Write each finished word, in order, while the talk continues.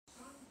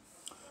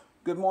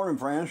Good morning,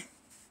 friends.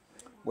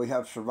 We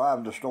have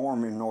survived the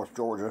storm in North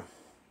Georgia.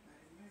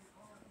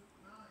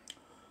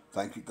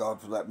 Thank you, God,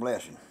 for that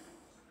blessing.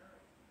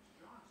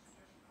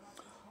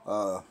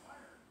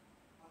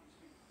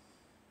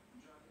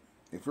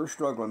 If you're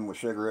struggling with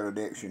cigarette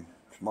addiction,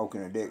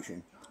 smoking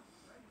addiction,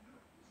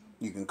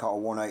 you can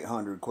call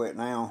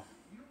 1-800-QUIT-NOW.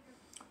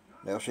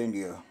 They'll send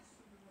you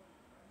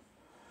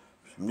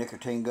some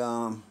nicotine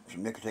gum,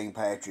 some nicotine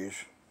patches.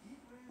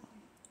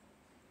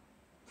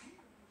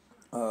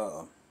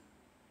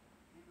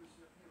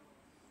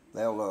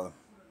 They'll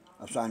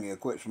assign you a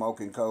quit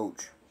smoking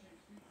coach.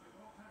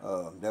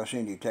 They'll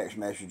send you text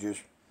messages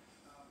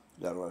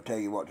that'll tell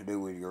you what to do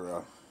with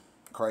your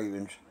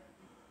cravings.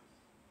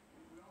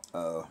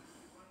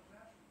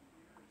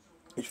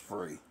 It's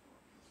free.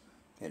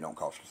 It don't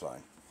cost a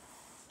thing.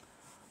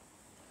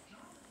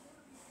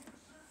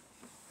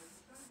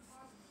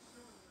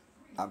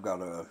 I've got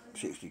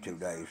 62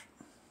 days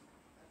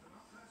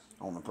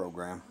on the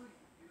program.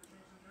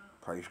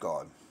 Praise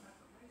God.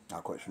 I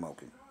quit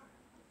smoking.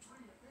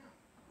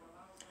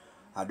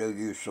 I do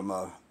use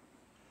some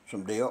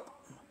dip,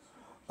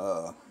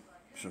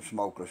 some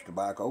smokeless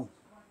tobacco.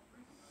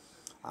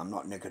 I'm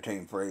not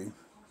nicotine free,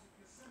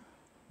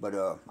 but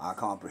I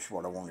accomplished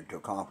what I wanted to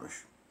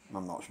accomplish.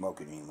 I'm not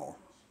smoking anymore,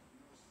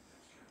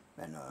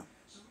 and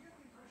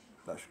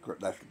that's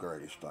the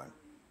greatest thing.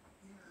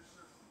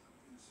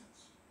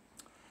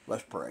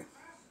 Let's pray.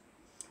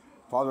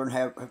 Father in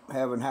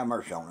heaven, have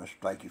mercy on us.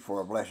 Thank you for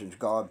our blessings,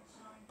 God.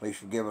 Please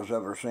forgive us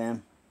of our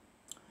sin.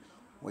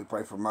 We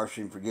pray for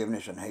mercy and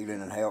forgiveness and healing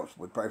and health.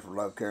 We pray for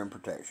love, care, and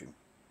protection.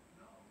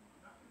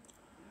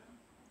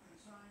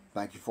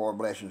 Thank you for our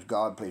blessings,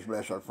 God. Please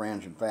bless our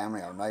friends and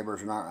family, our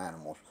neighbors, and our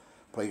animals.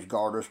 Please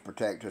guard us,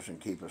 protect us,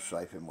 and keep us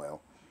safe and well.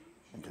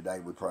 And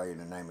today we pray in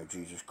the name of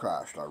Jesus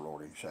Christ, our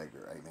Lord and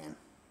Savior. Amen.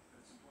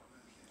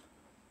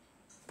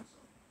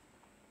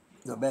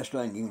 The best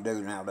thing you can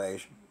do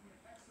nowadays,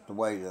 the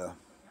way the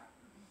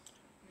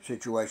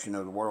situation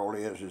of the world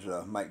is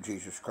make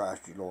Jesus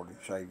Christ your Lord and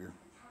Savior.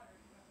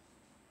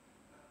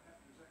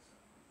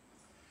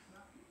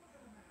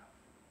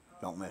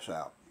 Don't miss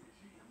out.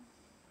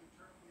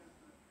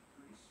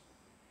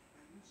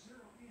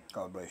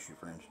 God bless you,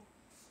 friends.